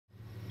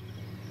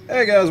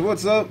Hey guys,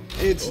 what's up?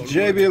 It's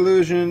JB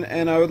Illusion,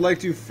 and I would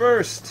like to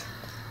first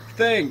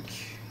thank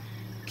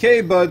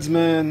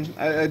K-Budsman,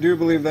 I do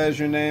believe that is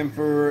your name,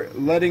 for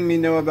letting me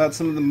know about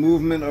some of the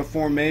movement of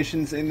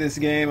formations in this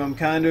game. I'm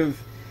kind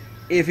of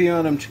iffy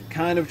on, I'm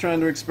kind of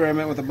trying to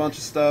experiment with a bunch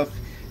of stuff.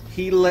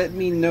 He let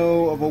me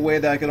know of a way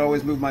that I could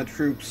always move my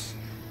troops,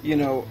 you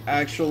know,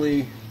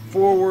 actually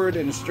forward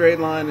in a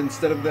straight line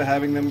instead of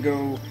having them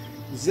go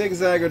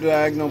zigzag or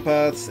diagonal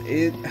paths.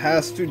 It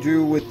has to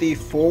do with the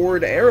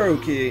forward arrow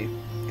key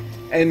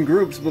and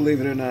groups,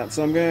 believe it or not.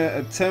 So I'm going to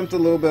attempt a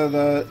little bit of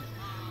that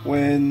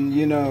when,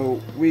 you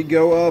know, we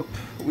go up,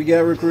 we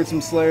gotta recruit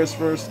some Slayers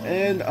first,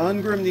 and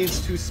Ungrim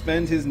needs to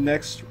spend his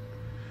next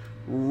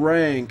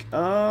rank.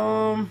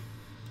 I'm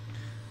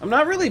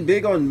not really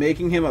big on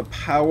making him a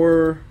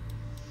power,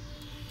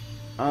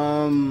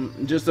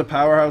 just a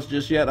powerhouse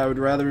just yet. I would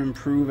rather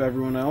improve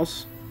everyone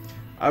else.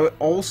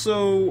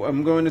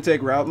 I'm going to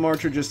take Route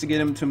Marcher just to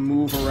get him to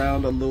move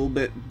around a little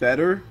bit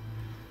better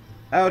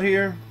out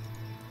here.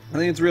 I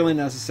think it's really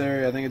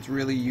necessary. I think it's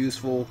really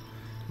useful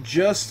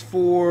just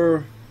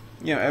for,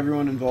 you know,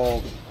 everyone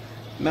involved.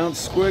 Mount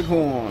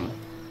Squighorn.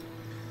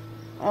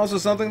 Also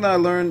something that I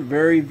learned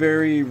very,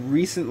 very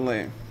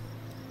recently.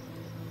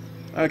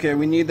 Okay,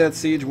 we need that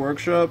siege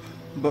workshop,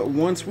 but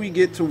once we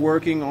get to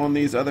working on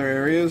these other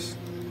areas,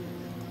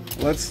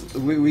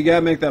 we gotta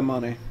make that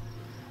money.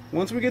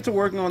 Once we get to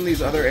working on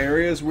these other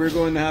areas, we're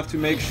going to have to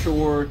make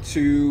sure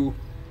to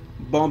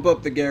bump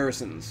up the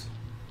garrisons.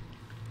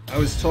 I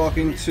was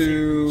talking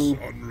to...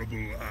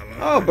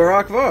 Oh,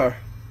 Barack Var.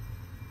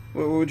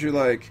 What would you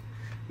like?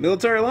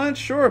 Military alliance?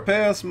 Sure,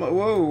 pay us...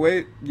 Whoa,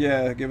 wait.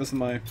 Yeah, give us the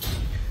money.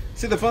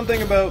 See, the fun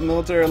thing about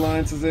military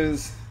alliances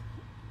is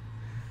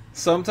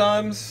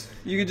sometimes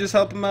you can just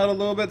help them out a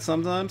little bit,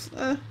 sometimes,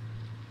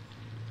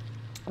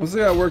 We'll see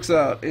how it works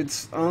out.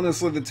 It's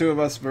honestly the two of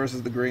us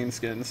versus the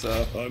greenskin,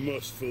 so... I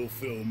must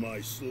fulfill my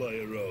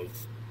Slayer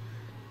oath.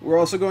 We're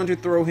also going to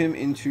throw him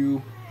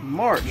into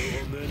March.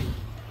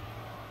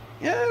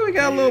 Yeah, we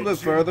got a little bit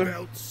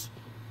further.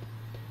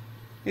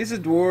 He's a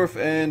dwarf,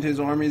 and his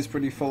army is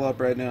pretty full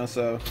up right now,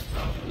 so...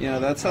 You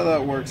know, that's how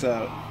that works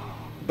out.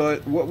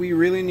 But what we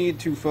really need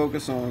to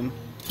focus on...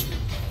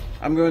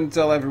 I'm going to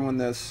tell everyone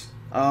this.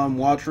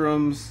 Watch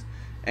rooms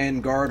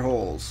and guard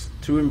holes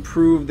to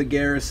improve the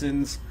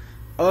garrisons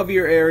of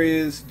your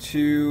areas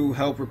to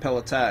help repel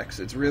attacks.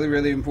 It's really,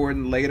 really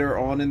important later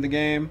on in the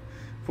game,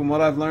 from what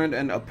I've learned.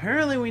 And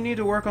apparently we need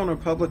to work on our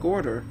public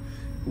order.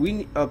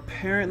 We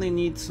apparently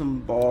need some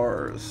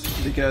bars,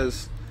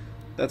 because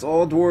that's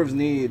all dwarves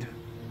need.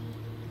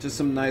 Just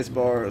some nice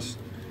bars.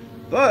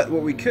 But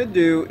what we could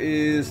do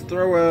is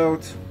throw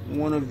out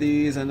one of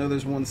these. I know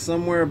there's one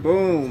somewhere.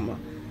 Boom!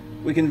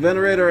 We can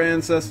venerate our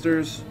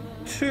ancestors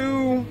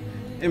to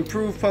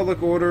improve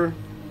public order.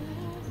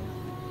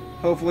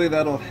 Hopefully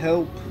that'll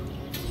help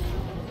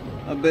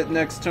a bit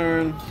next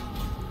turn.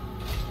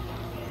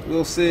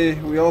 We'll see.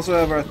 We also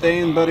have our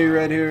Thane buddy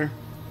right here.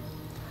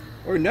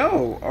 Or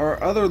no,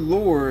 our other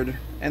lord.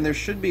 And there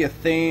should be a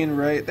Thane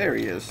right there.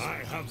 He is.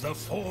 I have the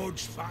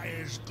forge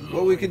fires glowing.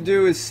 What we could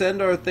do is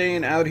send our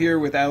Thane out here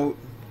without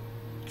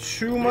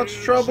too much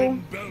trouble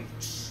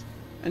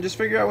and just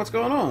figure out what's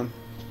going on.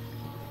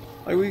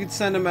 Like, we could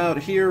send him out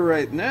here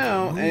right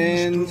now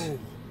and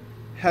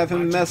have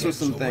him mess with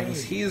some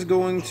things. He's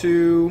going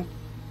to...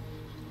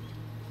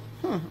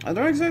 I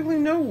don't exactly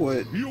know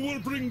what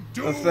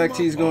effect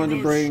he's going to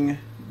bring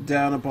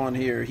down upon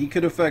here. He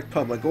could affect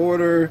public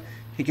order,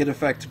 he could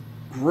affect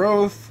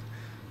growth,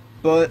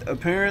 but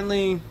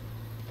apparently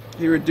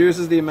he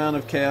reduces the amount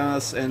of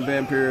chaos and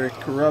vampiric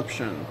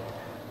corruption.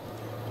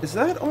 Is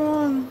that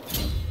on...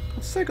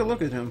 Let's take a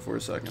look at him for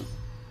a second.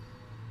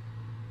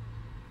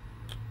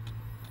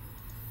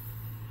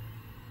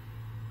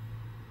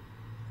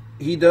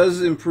 He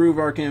does improve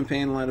our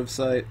campaign line of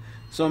sight,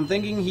 so I'm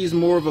thinking he's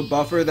more of a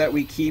buffer that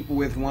we keep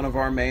with one of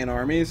our main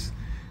armies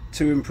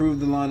to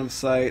improve the line of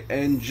sight,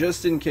 and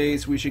just in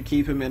case we should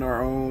keep him in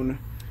our own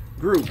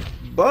group.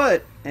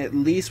 But at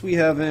least we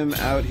have him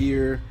out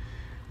here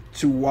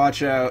to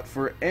watch out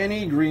for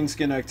any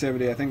greenskin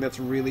activity. I think that's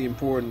really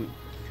important.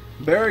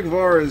 Barack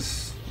Var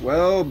is,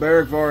 well,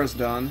 Barack Var is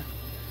done.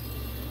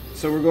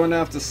 So we're going to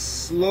have to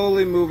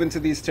slowly move into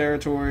these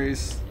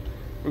territories.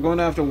 We're going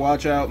to have to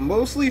watch out,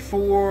 mostly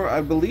for,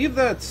 I believe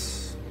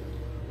that's,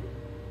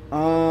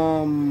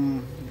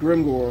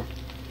 Grimgor.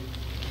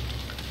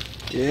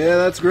 Yeah,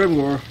 that's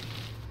Grimgor.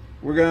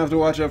 We're going to have to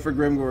watch out for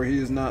Grimgor. He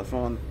is not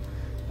fun.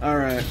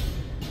 Alright.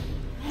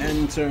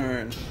 End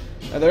turn.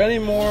 Are there any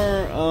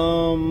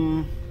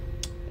more,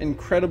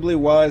 incredibly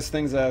wise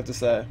things I have to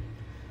say?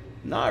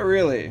 Not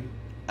really.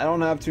 I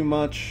don't have too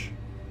much.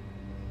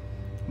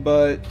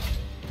 But,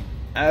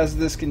 as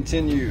this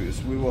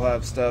continues, we will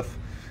have stuff.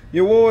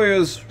 Your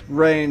warriors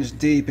range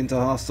deep into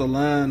hostile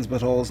lands,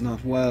 but all's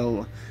not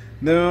well.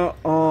 There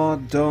are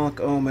dark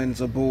omens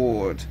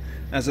aboard,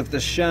 as if the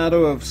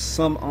shadow of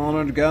some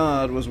honored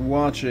god was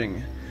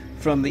watching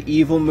from the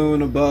evil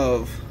moon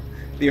above.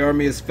 The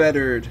army is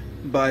fettered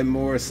by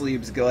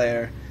Morrisleep's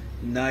glare.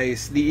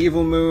 Nice. The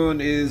evil moon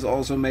is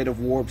also made of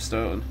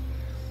warpstone.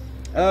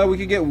 We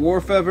could get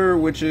Warfeather,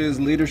 which is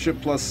leadership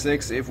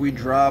 +6 if we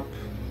drop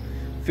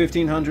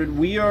 1500.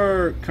 We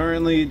are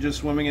currently just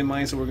swimming in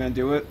money, so we're going to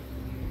do it.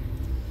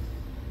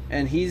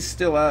 And he's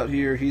still out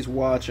here, he's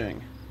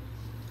watching.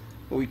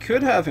 What we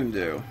could have him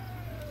do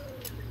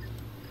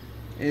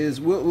is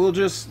we'll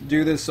just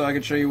do this so I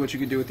can show you what you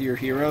can do with your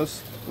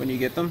heroes when you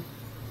get them.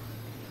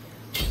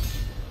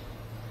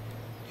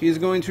 He's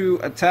going to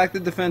attack the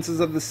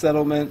defenses of the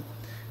settlement.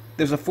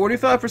 There's a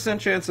 45%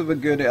 chance of a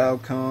good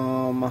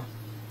outcome,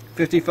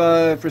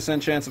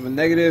 55% chance of a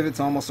negative. It's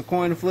almost a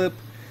coin flip.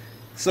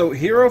 So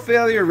hero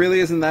failure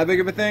really isn't that big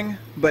of a thing,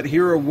 but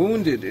hero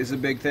wounded is a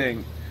big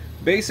thing.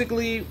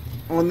 Basically,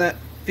 on that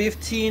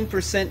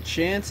 15%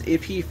 chance,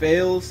 if he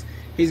fails,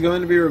 he's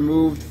going to be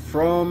removed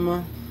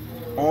from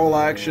all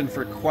action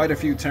for quite a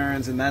few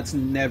turns, and that's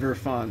never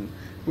fun.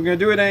 We're going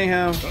to do it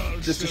anyhow,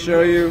 just to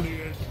show you.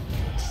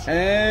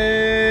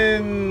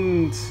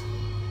 And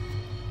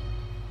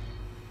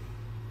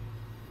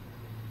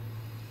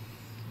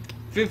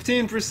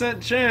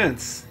 15%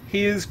 chance.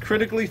 He is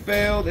critically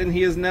failed, and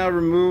he is now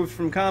removed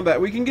from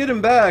combat. We can get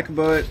him back,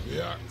 but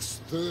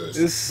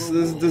this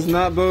does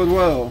not bode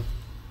well.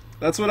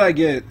 That's what I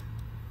get.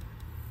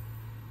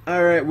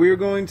 Alright, we're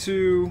going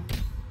to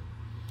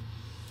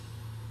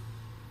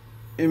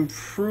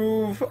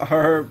improve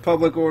our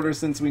public order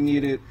since we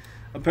need it.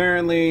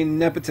 Apparently,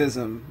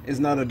 nepotism is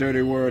not a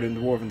dirty word in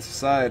Dwarven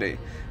society.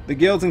 The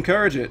guilds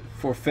encourage it,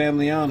 for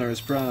family honor is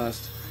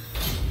prized.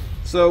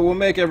 So we'll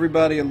make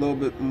everybody a little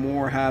bit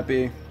more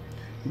happy.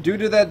 Due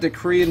to that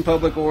decree in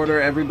public order,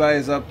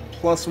 everybody's up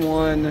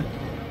 +1.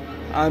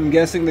 I'm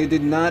guessing they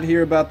did not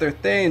hear about their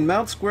Thane.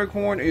 Mount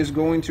Squirkhorn is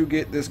going to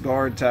get this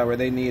guard tower.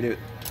 They need it.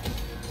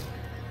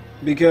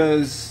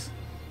 Because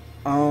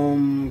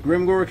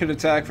Grimgor could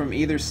attack from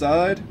either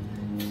side.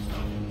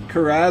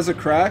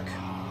 Karazakrak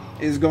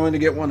is going to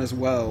get one as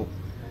well.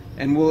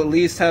 And we'll at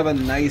least have a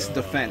nice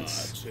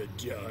defense.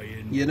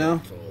 You know?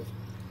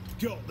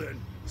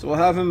 So we'll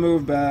have him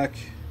move back.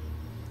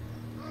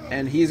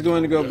 And he's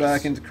going to go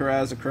back into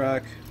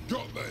Karazakrak.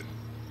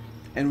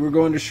 And we're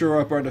going to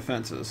shore up our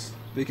defenses.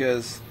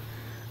 Because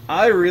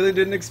I really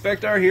didn't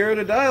expect our hero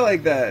to die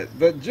like that.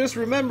 But just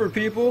remember,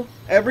 people,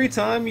 every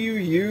time you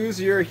use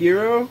your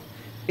hero,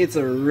 it's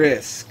a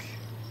risk.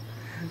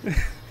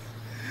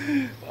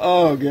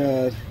 Oh,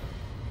 God.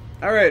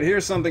 Alright,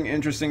 here's something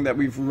interesting that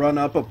we've run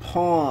up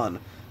upon.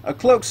 A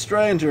cloaked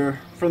stranger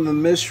from the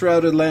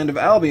mist-shrouded land of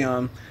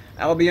Albion.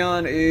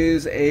 Albion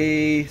is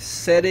a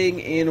setting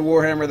in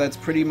Warhammer that's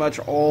pretty much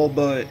all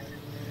but...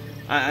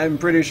 I'm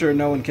pretty sure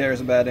no one cares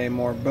about it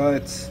anymore,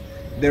 but...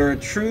 there are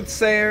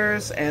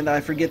truthsayers, and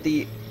I forget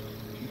the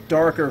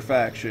darker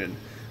faction.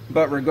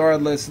 But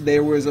regardless,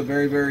 there was a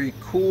very, very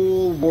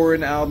cool war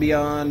in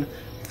Albion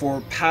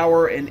for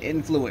power and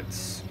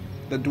influence.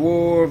 The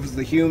dwarves,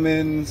 the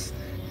humans,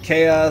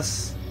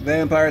 chaos,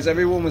 vampires,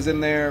 everyone was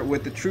in there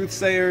with the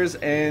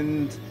truthsayers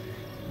and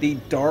the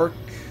dark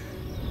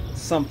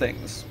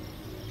somethings.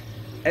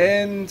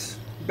 And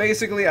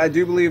basically, I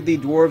do believe the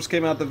dwarves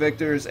came out the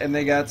victors, and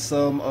they got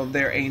some of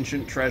their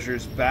ancient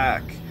treasures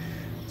back.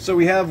 So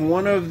we have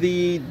one of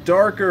the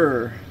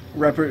darker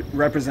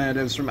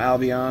representatives from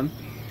Albion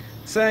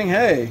saying,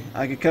 hey,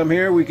 I could come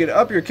here, we could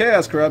up your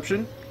chaos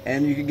corruption,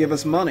 and you could give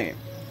us money.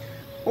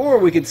 Or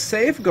we could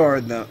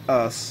safeguard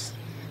us,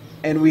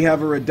 and we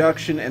have a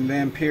reduction in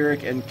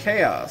vampiric and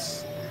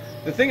chaos.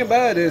 The thing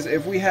about it is,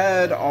 if we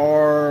had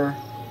our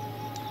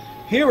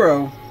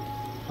hero,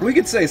 we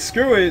could say,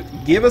 screw it,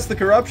 give us the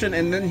corruption,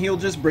 and then he'll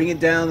just bring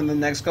it down in the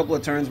next couple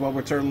of turns while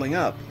we're turtling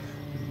up.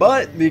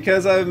 But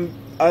because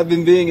I've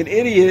been being an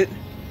idiot.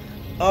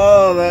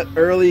 Oh, that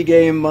early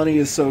game money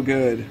is so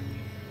good.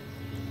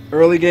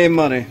 Early game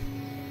money.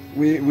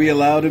 We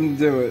allowed him to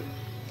do it.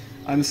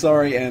 I'm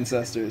sorry,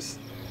 ancestors.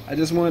 I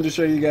just wanted to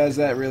show you guys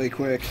that really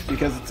quick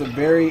because it's a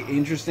very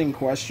interesting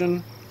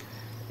question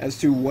as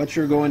to what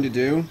you're going to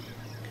do.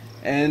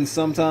 And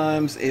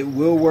sometimes it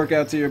will work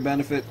out to your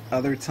benefit,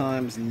 other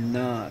times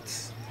not.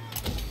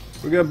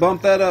 We're going to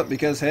bump that up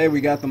because, hey, we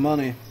got the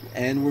money.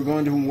 And we're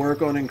going to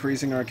work on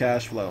increasing our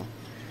cash flow.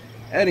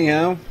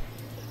 Anyhow,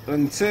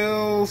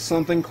 until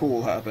something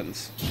cool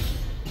happens.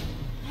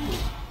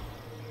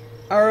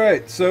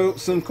 Alright, so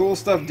some cool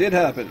stuff did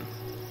happen.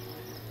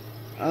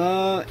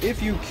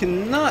 If you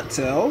cannot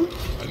tell,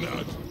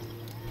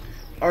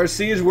 our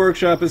siege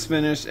workshop is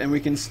finished and we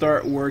can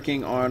start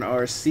working on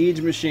our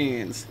siege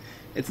machines.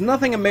 It's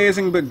nothing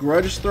amazing, but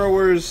grudge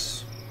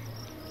throwers,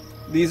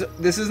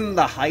 this isn't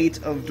the height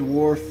of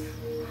dwarf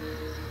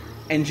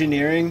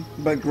engineering,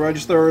 but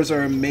grudge throwers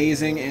are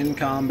amazing in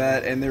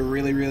combat and they're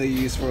really, really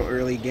useful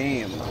early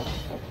game.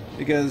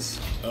 Because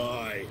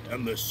I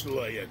am the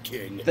Slayer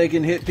King. They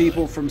can hit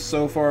people from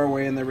so far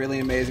away and they're really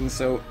amazing.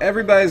 So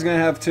everybody's going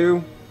to have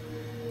two.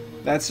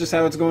 That's just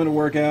how it's going to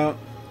work out.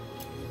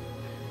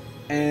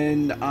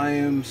 And I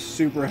am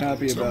super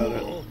happy about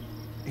it.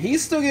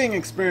 He's still getting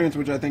experience,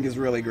 which I think is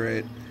really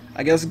great.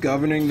 I guess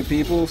governing the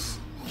peoples.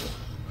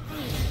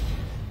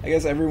 I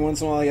guess every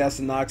once in a while he has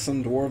to knock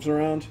some dwarves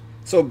around.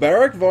 So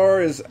Barak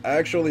Var is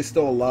actually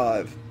still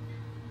alive.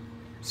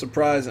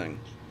 Surprising.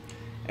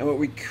 And what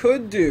we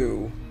could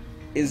do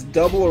is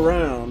double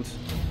around.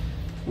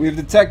 We've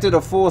detected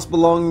a force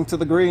belonging to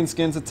the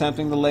greenskins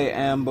attempting to lay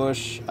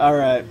ambush.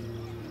 Alright.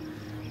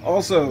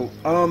 Also,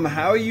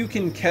 how you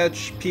can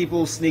catch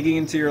people sneaking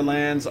into your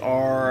lands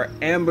are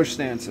ambush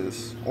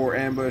stances, or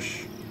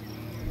ambush.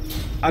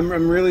 I'm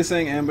really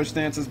saying ambush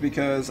stances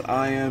because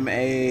I am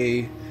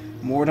a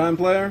Wartime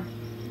player.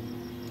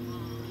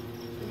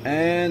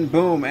 And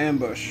boom,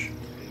 ambush.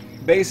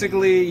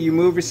 Basically, you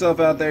move yourself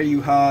out there,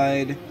 you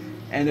hide,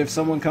 and if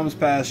someone comes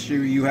past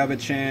you, you have a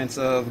chance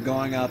of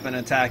going up and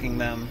attacking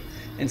them.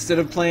 Instead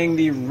of playing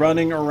the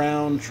running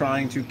around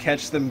trying to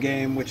catch them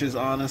game, which is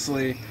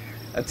honestly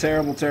a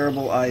terrible,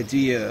 terrible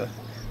idea.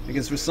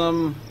 Because for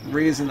some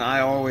reason,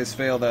 I always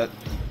fail that.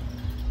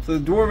 So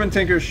the Dwarven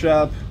Tinker's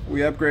Shop,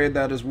 we upgrade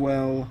that as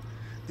well.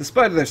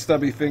 Despite their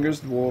stubby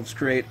fingers, dwarves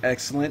create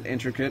excellent,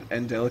 intricate,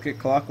 and delicate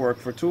clockwork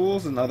for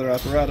tools and other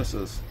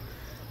apparatuses.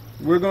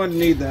 We're going to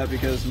need that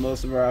because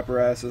most of our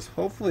apparatuses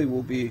hopefully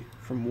will be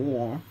from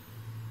war.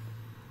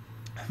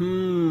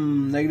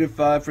 Negative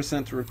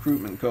 5% to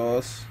recruitment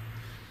costs.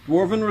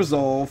 Dwarven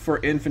Resolve for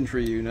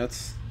infantry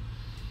units.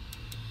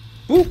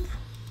 Boop!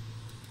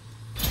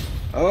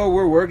 Oh,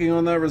 we're working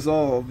on that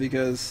resolve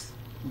because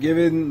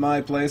given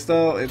my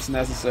playstyle, it's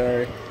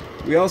necessary.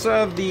 We also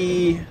have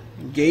the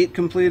gate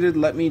completed.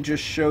 Let me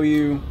just show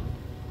you.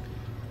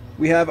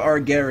 We have our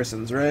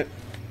garrisons, right?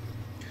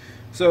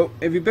 So,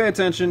 if you pay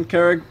attention,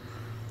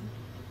 Karaz,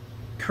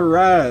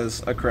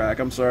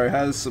 I'm sorry,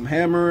 has some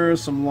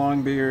hammerers, some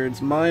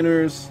longbeards,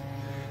 miners,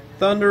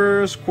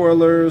 thunderers,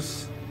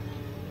 quarrelers,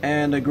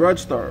 and a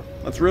grudge thrower.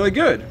 That's really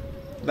good.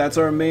 That's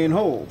our main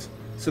hold.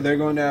 So they're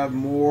going to have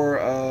more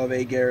of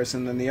a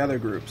garrison than the other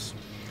groups.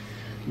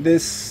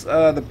 This,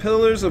 the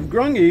Pillars of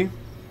Grungy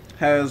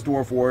has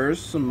dwarf warriors,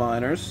 some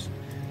miners,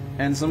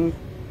 and some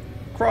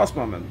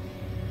crossbowmen.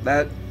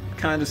 That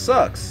kind of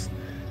sucks.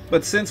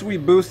 But since we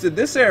boosted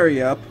this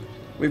area up,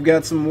 we've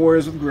got some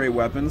warriors with great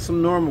weapons,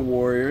 some normal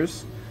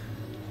warriors,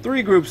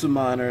 3 groups of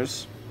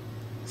miners,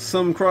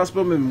 some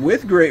crossbowmen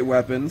with great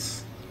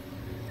weapons,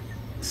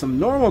 some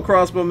normal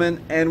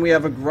crossbowmen, and we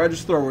have a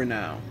grudge thrower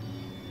now.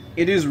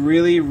 It is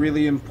really,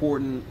 really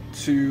important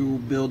to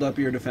build up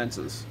your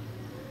defenses.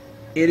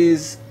 It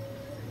is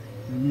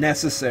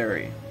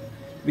necessary.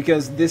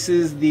 Because this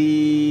is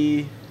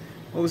the...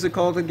 what was it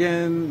called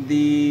again?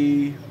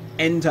 The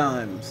end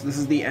times. This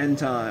is the end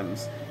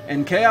times.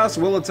 And chaos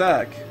will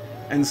attack.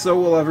 And so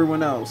will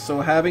everyone else. So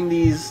having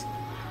these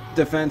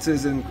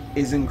defenses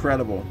is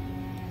incredible.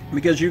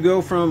 Because you go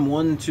from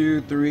 1,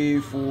 2, 3,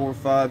 4,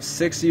 5,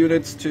 6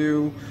 units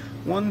to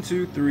 1,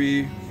 2,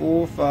 3,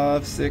 4,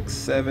 5, 6,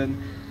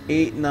 7,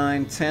 8,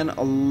 9, 10,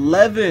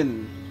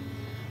 11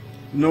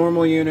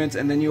 normal units,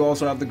 and then you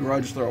also have the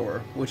grudge thrower,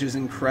 which is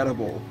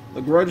incredible.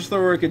 The grudge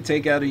thrower could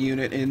take out a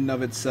unit in and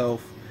of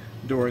itself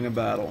during a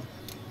battle.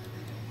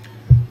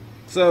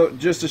 So,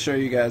 just to show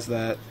you guys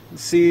that,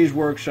 siege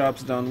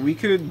workshop's done. We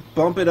could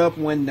bump it up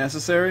when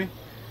necessary.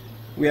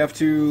 We have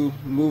to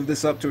move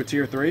this up to a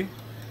tier 3,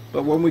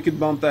 but when we could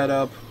bump that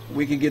up,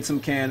 we could get some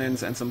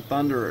cannons and some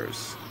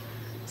thunderers.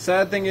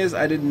 Sad thing is,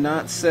 I did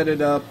not set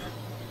it up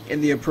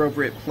in the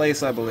appropriate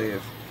place, I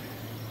believe.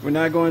 We're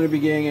not going to be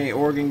getting any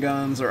organ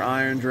guns or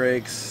iron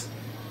drakes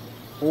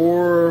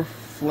or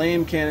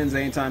flame cannons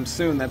anytime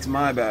soon. That's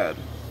my bad.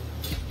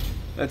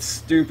 That's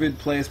stupid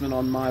placement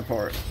on my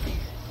part.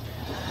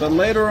 But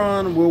later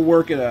on, we'll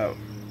work it out.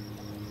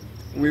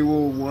 We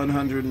will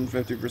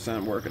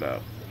 150% work it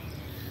out.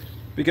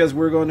 Because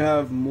we're going to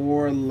have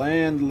more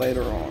land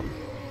later on.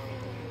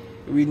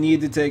 We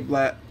need to take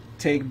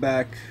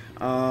back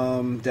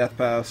Death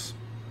Pass.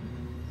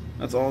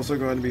 That's also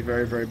going to be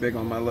very, very big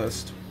on my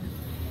list.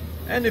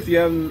 And if you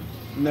haven't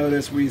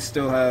noticed,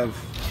 we're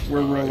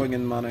rolling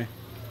in money.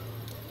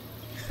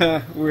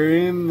 We're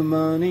in the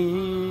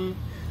money.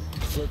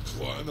 For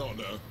clan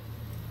honor.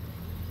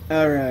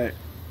 Alright.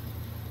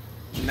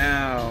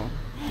 Now,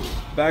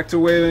 back to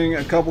waiting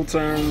a couple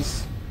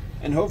turns,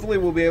 and hopefully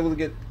we'll be able to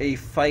get a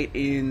fight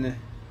in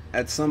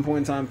at some point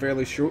in time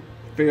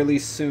fairly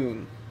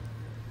soon.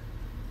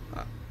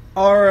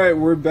 Alright,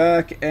 we're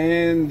back,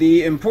 and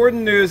the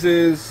important news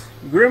is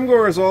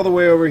Grimgor is all the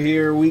way over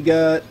here. We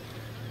got,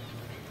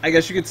 I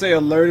guess you could say,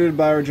 alerted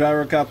by our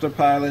gyrocopter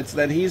pilots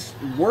that he's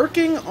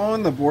working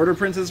on the border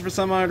princes for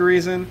some odd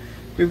reason.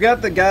 We've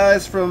got the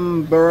guys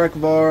from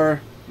Barakvar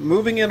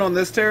moving in on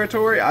this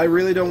territory. I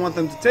really don't want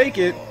them to take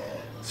it,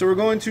 so we're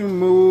going to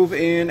move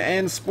in,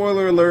 and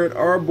spoiler alert,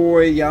 our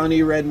boy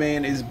Yanni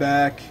Redman is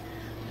back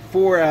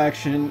for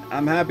action.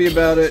 I'm happy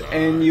about it,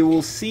 and you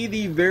will see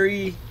the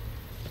very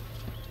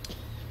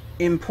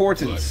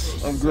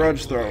importance of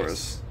grudge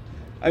throwers.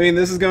 I mean,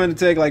 this is going to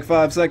take like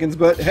 5 seconds,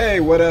 but hey,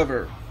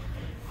 whatever.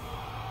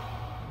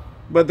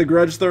 But the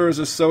grudge throwers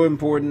are so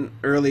important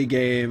early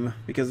game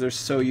because they're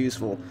so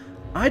useful.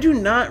 I do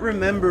not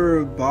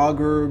remember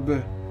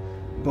Bogrb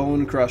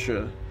Bone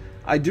Crusher.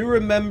 I do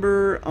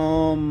remember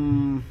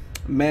Manghide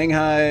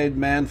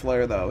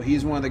Manflayer though.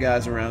 He's one of the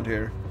guys around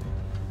here.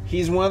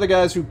 He's one of the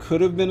guys who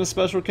could have been a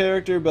special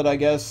character, but I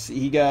guess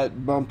he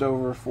got bumped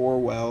over for,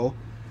 well,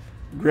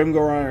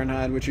 Grimgor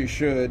Ironhide, which he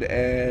should,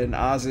 and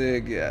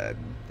Ozig,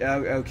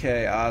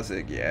 okay,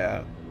 Ozig,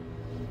 yeah.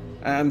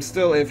 I'm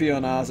still iffy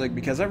on Ozig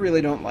because I really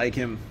don't like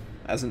him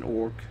as an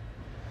orc.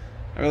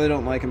 I really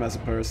don't like him as a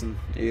person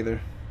either.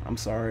 I'm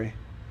sorry.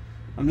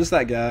 I'm just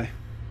that guy.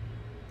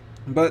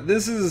 But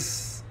this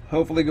is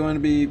hopefully going to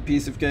be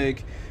piece of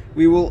cake.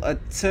 We will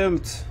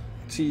attempt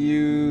to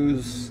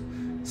use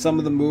some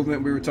of the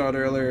movement we were taught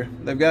earlier.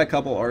 They've got a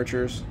couple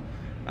archers.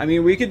 I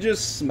mean, we could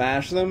just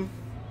smash them.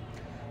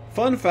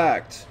 Fun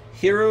fact,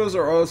 heroes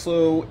are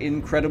also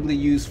incredibly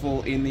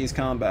useful in these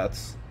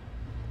combats.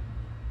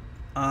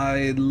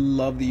 I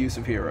love the use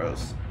of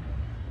heroes.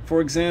 For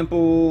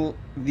example,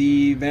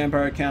 the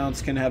vampire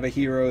accounts can have a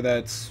hero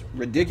that's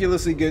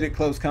ridiculously good at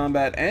close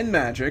combat and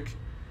magic,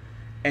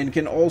 and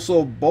can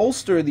also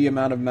bolster the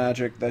amount of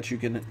magic that you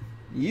can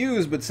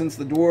use, but since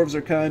the dwarves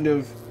are kind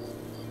of...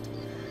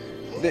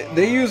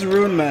 They use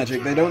rune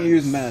magic, they don't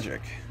use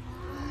magic.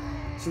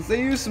 Since they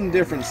use some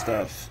different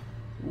stuff.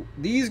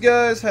 These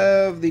guys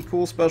have the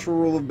cool special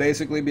rule of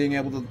basically being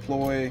able to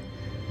deploy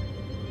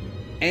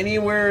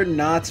anywhere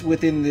not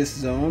within this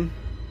zone.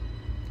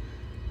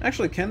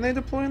 Actually, can they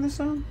deploy in this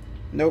zone?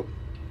 Nope.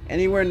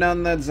 Anywhere not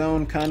in that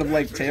zone, kind of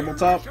like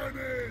tabletop.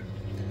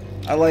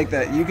 I like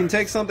that. You can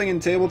take something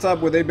in tabletop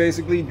where they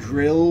basically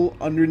drill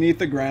underneath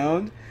the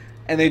ground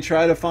and they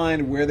try to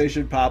find where they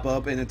should pop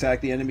up and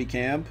attack the enemy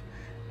camp.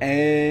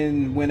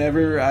 And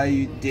whenever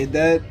I did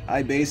that,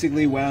 I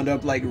basically wound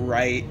up like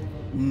right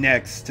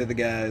next to the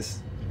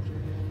guys.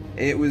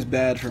 It was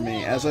bad for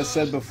me. As I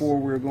said before,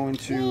 we're going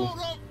to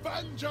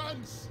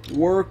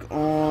work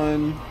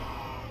on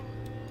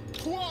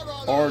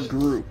our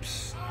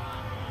groups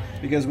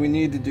because we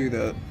need to do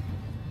that.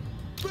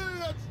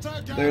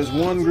 There's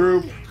one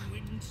group.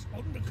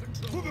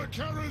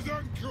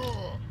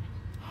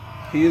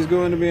 He is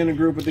going to be in a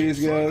group with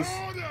these guys.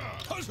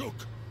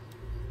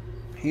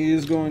 He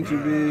is going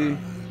to be...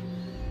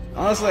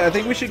 Honestly, I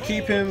think we should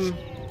keep him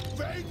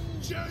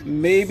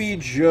maybe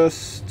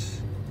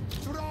just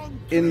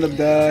in the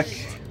back,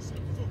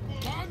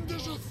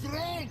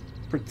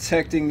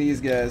 protecting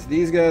these guys.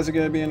 These guys are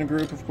going to be in a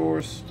group, of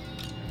course.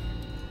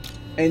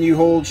 And you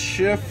hold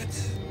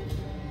shift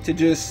to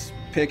just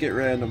pick at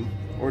random,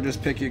 or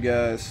just pick your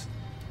guys.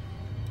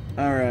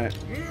 Alright.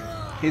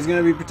 He's going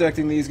to be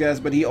protecting these guys,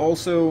 but he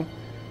also,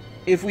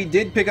 if we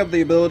did pick up the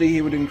ability,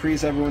 he would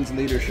increase everyone's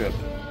leadership.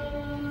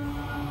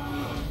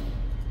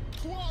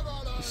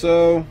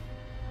 So,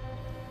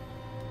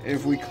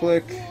 if we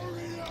click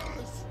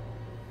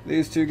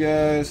these two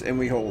guys and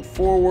we hold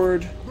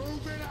forward,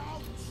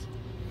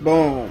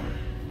 boom,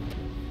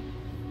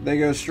 they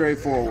go straight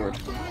forward.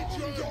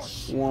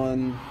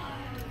 One.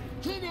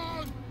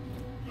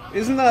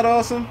 Isn't that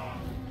awesome?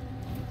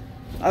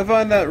 I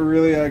find that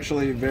really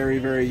actually very,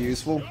 very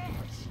useful.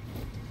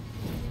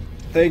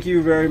 Thank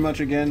you very much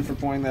again for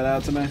pointing that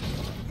out to me.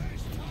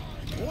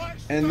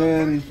 And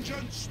then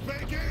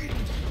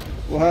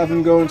we'll have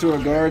him go into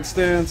a guard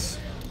stance.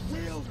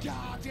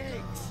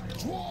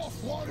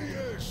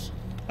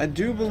 I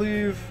do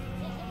believe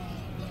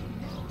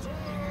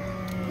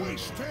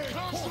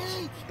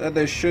that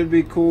they should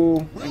be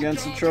cool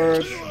against the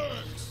charge.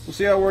 We'll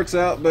see how it works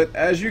out, but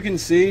as you can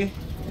see,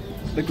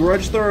 the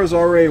grudge thrower is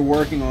already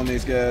working on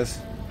these guys.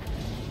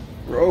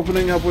 We're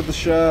opening up with the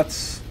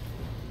shots.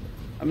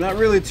 I'm not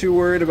really too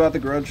worried about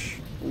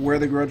where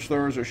the grudge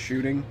throwers are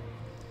shooting,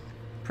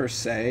 per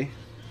se.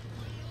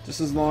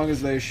 Just as long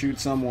as they shoot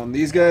someone.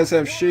 These guys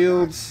have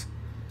shields,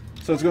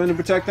 so it's going to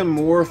protect them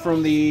more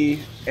from the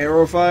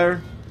arrow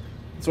fire.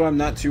 That's why I'm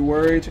not too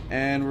worried.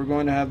 And we're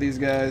going to have these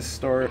guys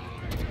start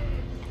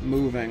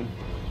moving.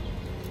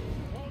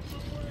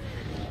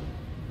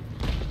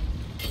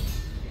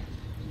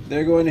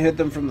 They're going to hit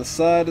them from the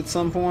side at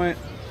some point.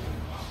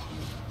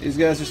 These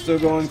guys are still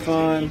going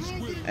fine.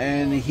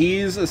 And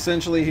he's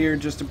essentially here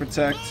just to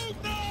protect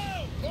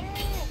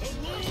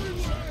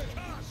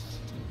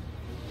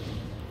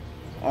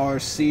our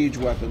siege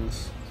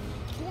weapons.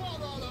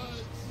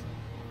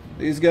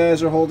 These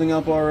guys are holding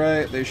up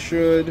alright. They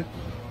should.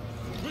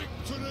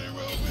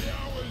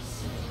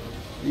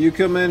 You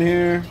come in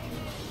here.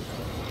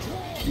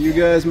 You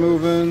guys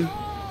move in.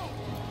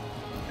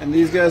 And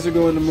these guys are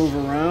going to move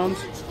around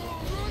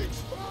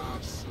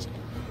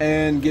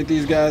and get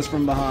these guys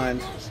from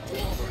behind.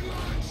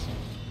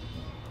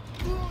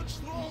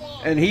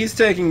 And he's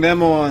taking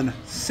them on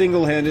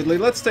single-handedly.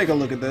 Let's take a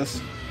look at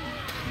this.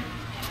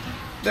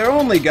 They're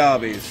only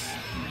gobbies.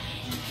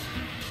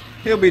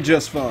 He'll be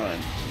just fine.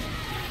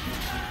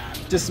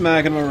 Just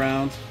smacking him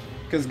around,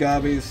 because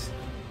gobbies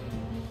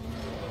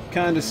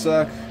kind of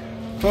suck.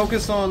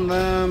 Focus on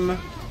them,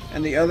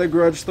 and the other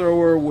grudge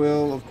thrower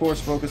will, of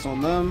course, focus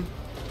on them.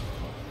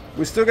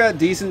 We still got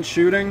decent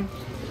shooting.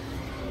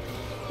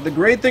 The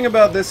great thing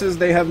about this is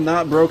they have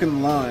not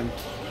broken the line.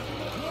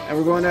 And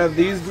we're going to have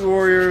these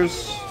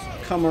warriors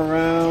come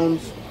around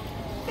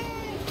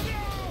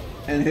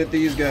and hit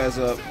these guys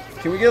up.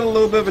 Can we get a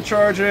little bit of a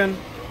charge in?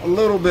 A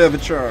little bit of a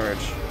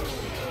charge.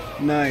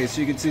 Nice,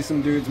 you can see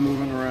some dudes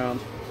moving around.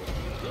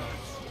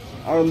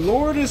 Our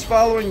Lord is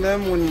following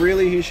them when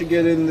really he should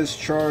get in this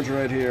charge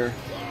right here.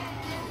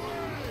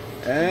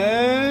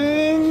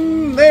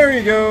 And there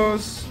he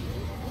goes.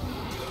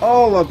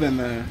 All up in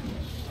there.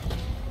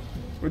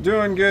 We're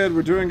doing good,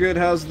 we're doing good.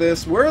 How's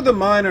this? Where are the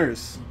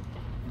miners?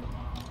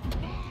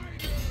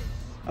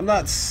 I'm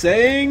not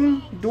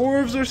saying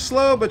dwarves are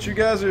slow, but you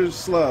guys are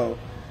slow.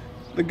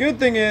 The good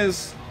thing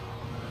is,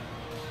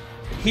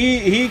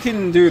 he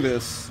can do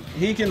this.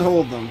 He can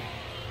hold them.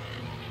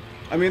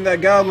 I mean,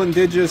 that goblin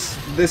did just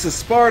this is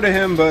Sparta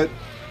him, but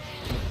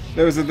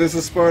there was a this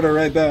is Sparta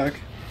right back.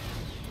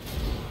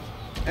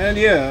 And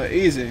yeah,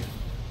 easy.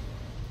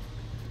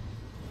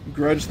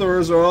 Grudge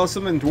throwers are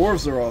awesome, and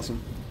dwarves are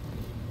awesome.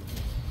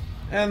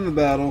 And the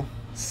battle.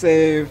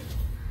 Save.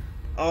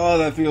 Oh,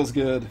 that feels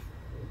good.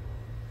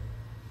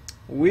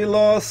 We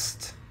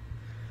lost...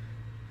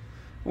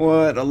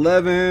 what,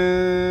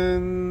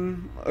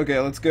 11... okay,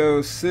 let's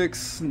go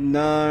 6,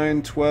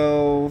 9,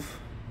 12,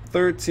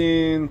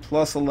 13,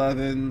 plus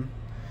 11,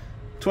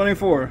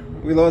 24.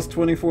 We lost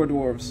 24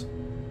 dwarves.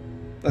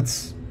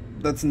 That's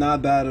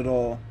not bad at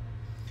all.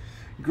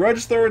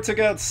 Grudge Thrower took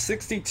out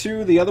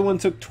 62, the other one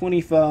took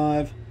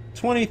 25,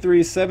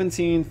 23,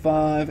 17,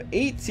 5,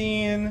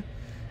 18,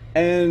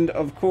 and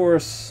of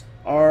course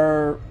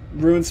our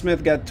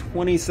Runesmith got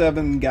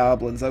 27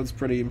 goblins. That was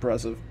pretty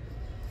impressive.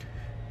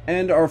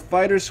 And our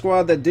fighter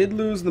squad that did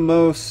lose the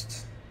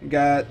most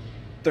got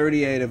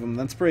 38 of them.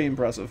 That's pretty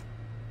impressive.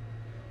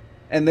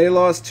 And they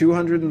lost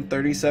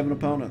 237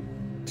 opponent.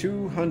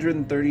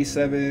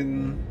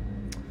 237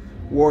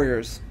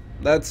 warriors.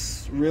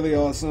 That's really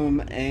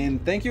awesome.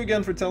 And thank you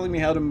again for telling me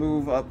how to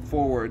move up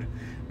forward.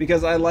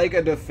 Because I like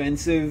a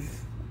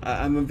defensive...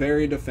 I'm a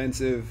very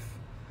defensive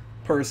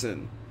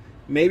person.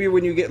 Maybe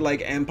when you get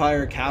like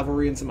Empire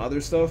Cavalry and some other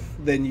stuff,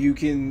 then you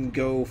can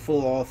go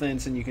full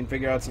offense and you can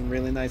figure out some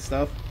really nice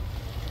stuff.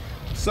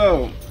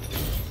 So,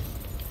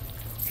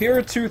 here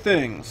are two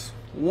things.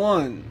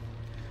 One,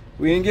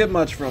 we didn't get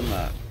much from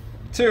that.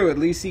 Two, at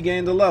least he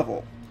gained a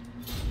level.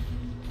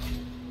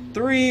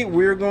 Three,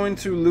 we're going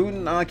to loot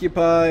and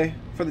occupy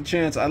for the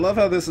chance. I love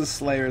how this is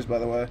Slayers, by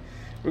the way.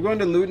 We're going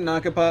to loot and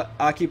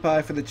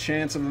occupy for the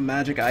chance of a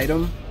magic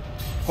item.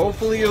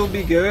 Hopefully it'll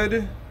be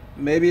good.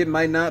 Maybe it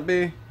might not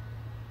be.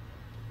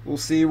 We'll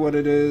see what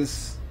it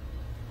is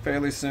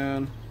fairly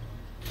soon.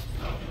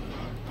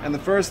 And the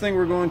first thing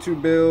we're going to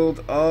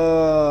build...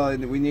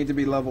 we need to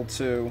be level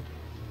 2.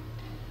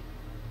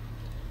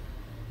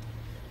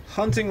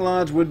 Hunting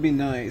Lodge would be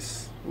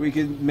nice. We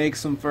could make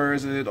some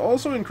furs, and it'd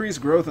also increase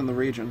growth in the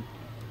region.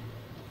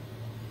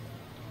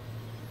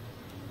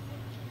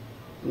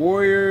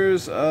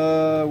 Warriors,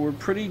 we're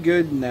pretty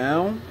good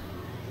now.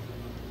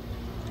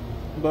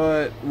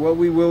 But what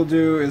we will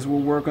do is we'll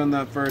work on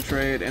that fur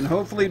trade, and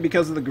hopefully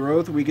because of the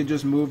growth we could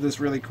just move this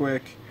really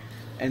quick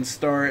and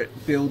start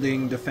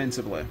building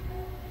defensively.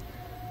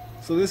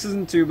 So this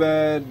isn't too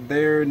bad.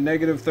 They're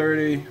negative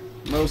 30,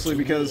 mostly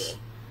because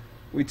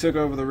we took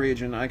over the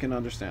region. I can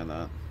understand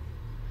that.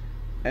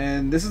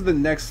 And this is the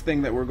next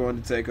thing that we're going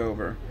to take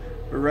over.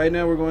 But right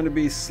now we're going to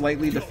be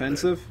slightly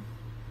defensive.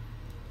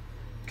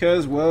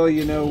 Because, well,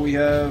 you know, we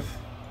have...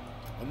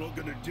 I'm not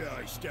gonna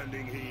die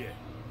standing here.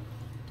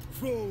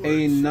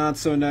 a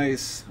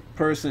not-so-nice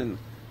person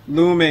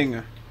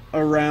looming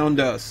around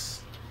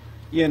us.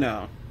 You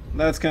know,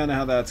 that's kind of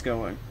how that's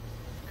going.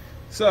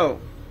 So,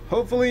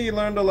 hopefully you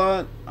learned a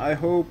lot. I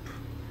hope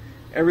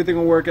everything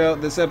will work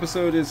out. This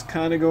episode is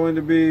kind of going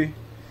to be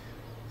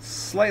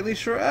slightly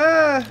short.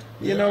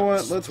 You know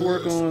what? Let's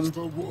work on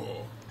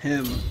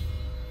him.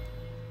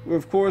 We're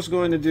of course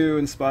going to do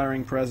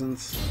Inspiring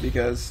Presence,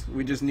 because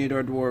we just need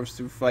our dwarves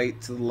to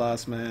fight to the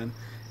last man.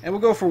 And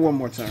we'll go for one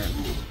more turn.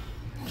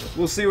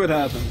 We'll see what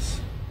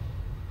happens.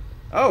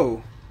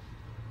 Oh.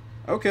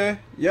 Okay.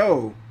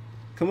 Yo.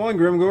 Come on,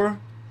 Grimgore.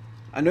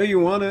 I know you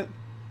want it.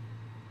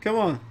 Come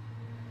on.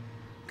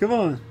 Come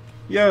on.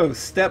 Yo,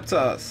 step to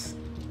us.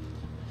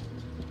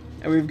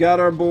 And we've got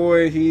our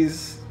boy,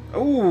 he's...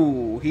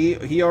 Ooh,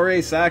 he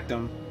already sacked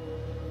him.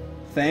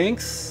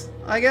 Thanks,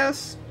 I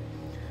guess?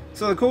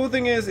 So the cool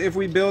thing is, if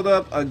we build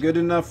up a good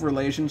enough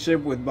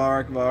relationship with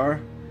Barak Var,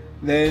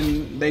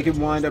 then they could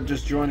wind up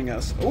just joining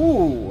us.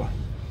 Ooh!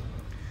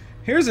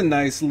 Here's a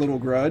nice little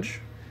grudge.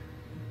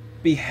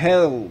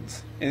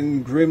 Beheld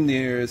in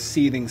Grimnir's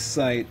seething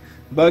sight.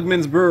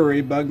 Bugman's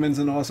Brewery, Bugman's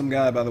an awesome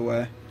guy, by the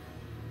way,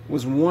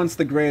 was once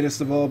the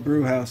greatest of all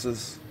brew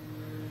houses,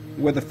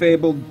 where the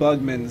fabled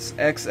Bugman's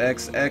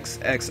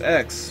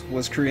XXXXX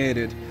was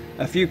created,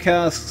 a few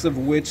casks of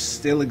which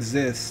still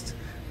exist,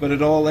 but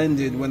it all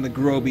ended when the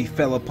Groby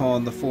fell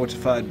upon the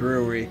fortified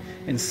brewery,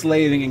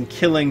 enslaving and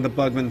killing the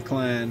Bugman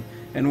clan,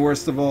 and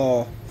worst of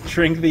all,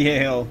 drink the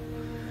ale.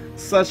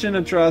 Such an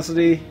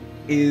atrocity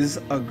is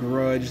a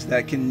grudge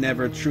that can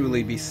never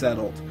truly be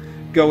settled.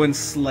 Go and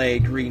slay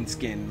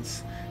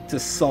greenskins to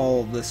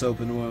solve this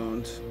open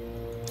wound.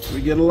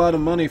 We get a lot of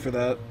money for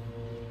that.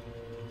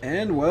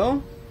 And,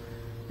 well,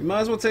 we might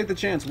as well take the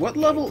chance. What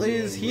level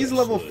is... He's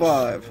level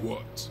 5.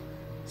 What?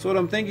 So what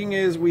I'm thinking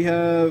is we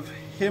have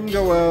him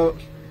go out.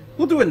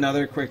 We'll do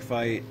another quick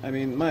fight. I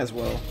mean, might as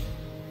well.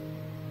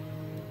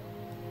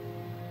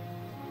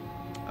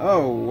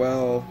 Oh,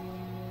 well.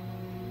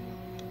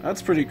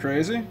 That's pretty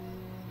crazy.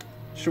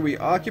 Should we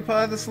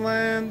occupy this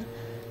land?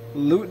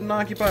 Loot and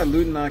occupy?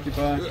 Loot and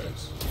occupy.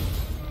 Yes.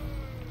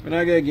 We're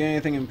not gonna get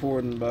anything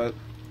important, but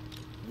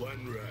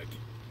One rag.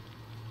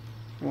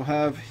 we'll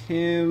have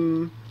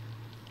him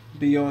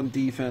be on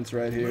defense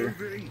right here.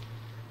 Moving.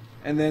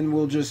 And then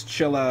we'll just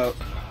chill out.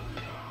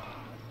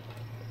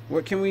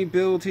 What can we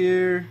build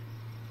here?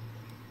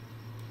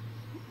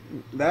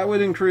 That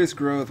would increase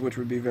growth, which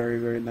would be very,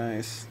 very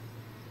nice.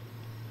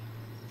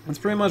 That's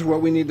pretty much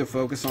what we need to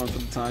focus on for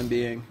the time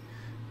being.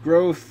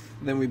 Growth,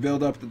 then we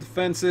build up the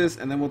defenses,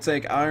 and then we'll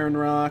take Iron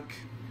Rock,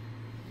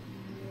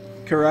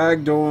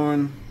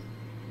 Karagdorn,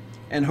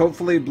 and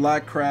hopefully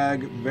Black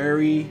Crag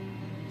very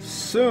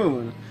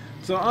soon.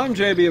 So I'm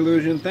JB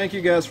Illusion. Thank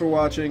you guys for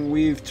watching.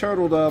 We've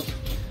turtled up.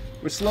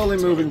 We're slowly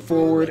moving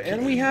forward,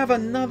 and we have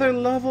another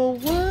level.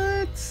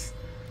 What?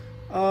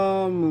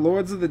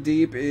 Lords of the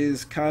Deep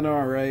is kind of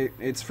alright.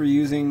 It's for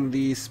using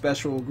the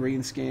special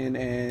green skin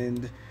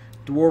and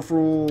dwarf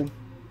rule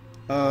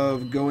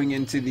of going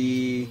into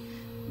the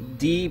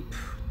deep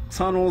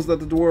tunnels that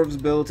the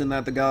dwarves built and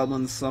that the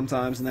goblins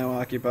sometimes now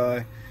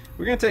occupy.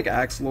 We're going to take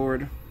Axe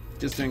Lord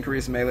just to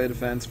increase melee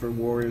defense for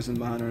warriors and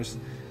miners.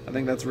 I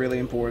think that's really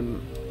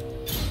important.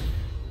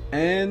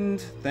 And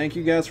thank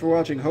you guys for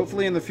watching.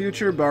 Hopefully in the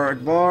future,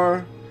 Barak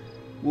Bar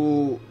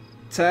will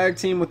tag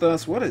team with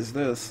us. What is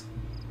this?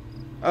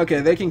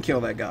 Okay, they can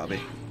kill that Gobby.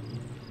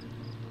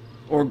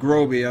 Or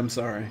Groby, I'm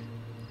sorry.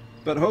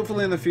 But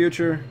hopefully in the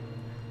future,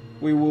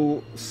 we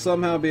will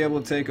somehow be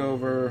able to take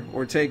over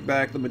or take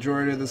back the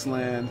majority of this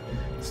land,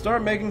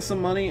 start making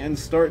some money, and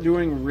start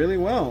doing really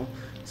well.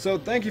 So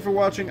thank you for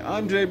watching.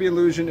 I'm JB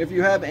Illusion. If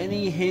you have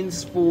any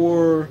hints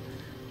for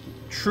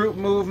troop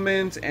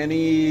movement,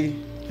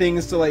 any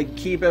things to like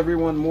keep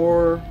everyone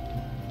more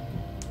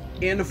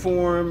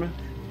informed,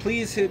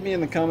 please hit me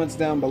in the comments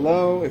down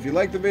below. If you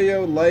like the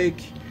video, like,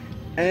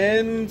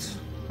 and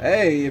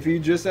hey, if you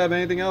just have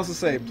anything else to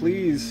say,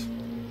 please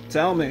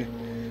tell me.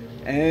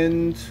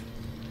 And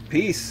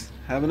peace.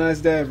 Have a nice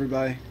day,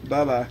 everybody.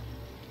 Bye-bye.